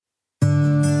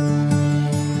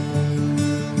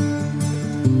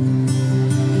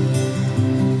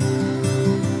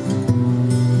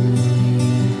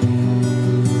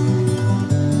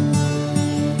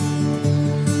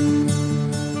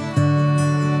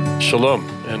Shalom,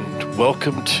 and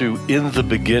welcome to In the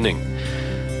Beginning.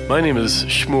 My name is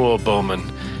Shmuel Bowman,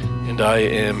 and I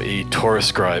am a Torah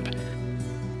scribe.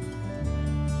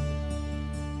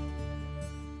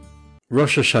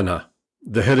 Rosh Hashanah,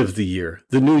 the head of the year,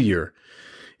 the new year,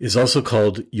 is also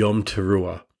called Yom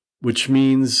Teruah, which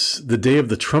means the day of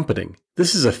the trumpeting.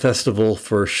 This is a festival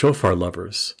for shofar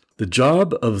lovers. The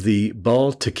job of the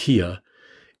Baal Tekiah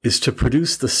is to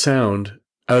produce the sound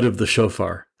out of the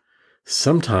shofar.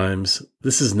 Sometimes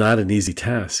this is not an easy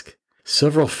task.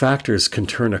 Several factors can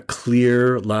turn a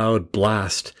clear, loud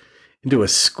blast into a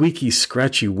squeaky,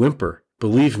 scratchy whimper.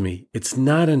 Believe me, it's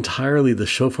not entirely the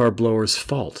shofar blower's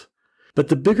fault. But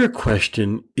the bigger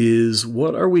question is,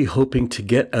 what are we hoping to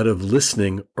get out of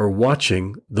listening or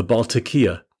watching the Baal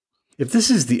Tekiah? If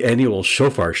this is the annual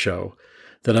shofar show,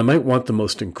 then I might want the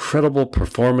most incredible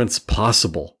performance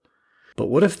possible. But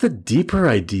what if the deeper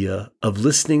idea of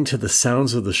listening to the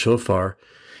sounds of the shofar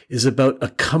is about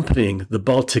accompanying the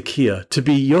Baal Tekiah to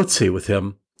be yotze with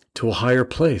him to a higher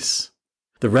place?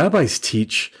 The rabbis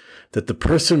teach that the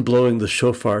person blowing the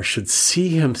shofar should see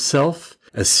himself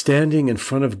as standing in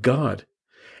front of God,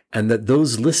 and that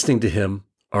those listening to him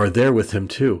are there with him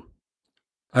too.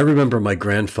 I remember my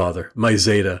grandfather, my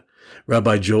Zeta,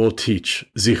 Rabbi Joel Teach,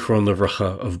 Zichron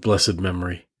Livracha, of blessed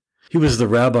memory. He was the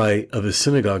rabbi of his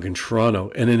synagogue in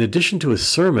Toronto, and in addition to his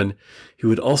sermon, he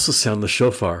would also sound the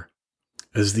shofar.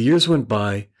 As the years went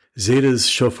by, Zeta's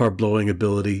shofar blowing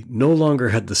ability no longer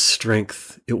had the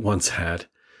strength it once had.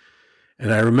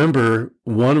 And I remember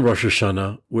one Rosh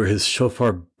Hashanah where his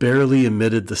shofar barely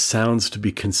emitted the sounds to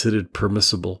be considered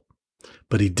permissible.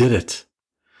 But he did it.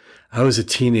 I was a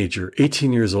teenager,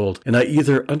 18 years old, and I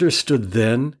either understood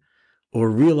then or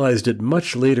realized it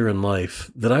much later in life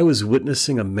that I was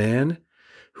witnessing a man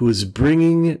who was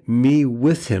bringing me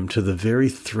with him to the very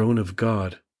throne of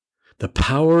God. The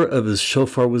power of his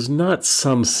shofar was not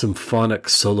some symphonic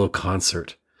solo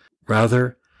concert.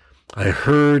 Rather, I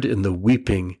heard in the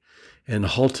weeping and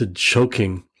halted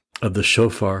choking of the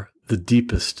shofar the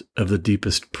deepest of the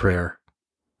deepest prayer.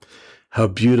 How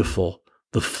beautiful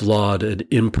the flawed and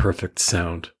imperfect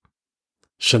sound.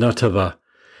 Shana Tova.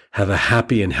 Have a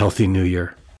happy and healthy new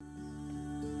year.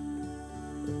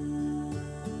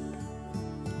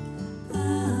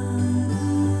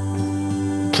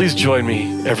 Please join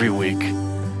me every week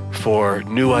for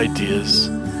new ideas,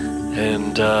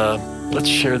 and let's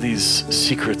share these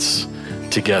secrets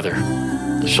together.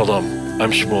 Shalom,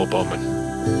 I'm Shmuel Bowman.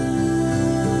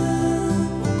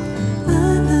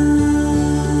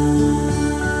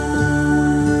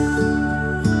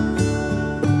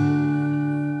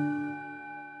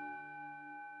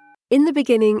 In the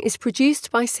Beginning is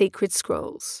produced by Sacred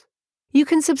Scrolls. You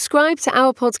can subscribe to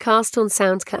our podcast on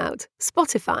SoundCloud,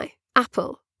 Spotify,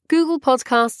 Apple, Google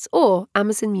Podcasts, or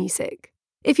Amazon Music.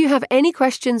 If you have any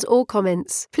questions or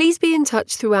comments, please be in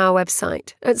touch through our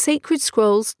website at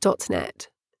sacredscrolls.net.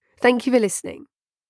 Thank you for listening.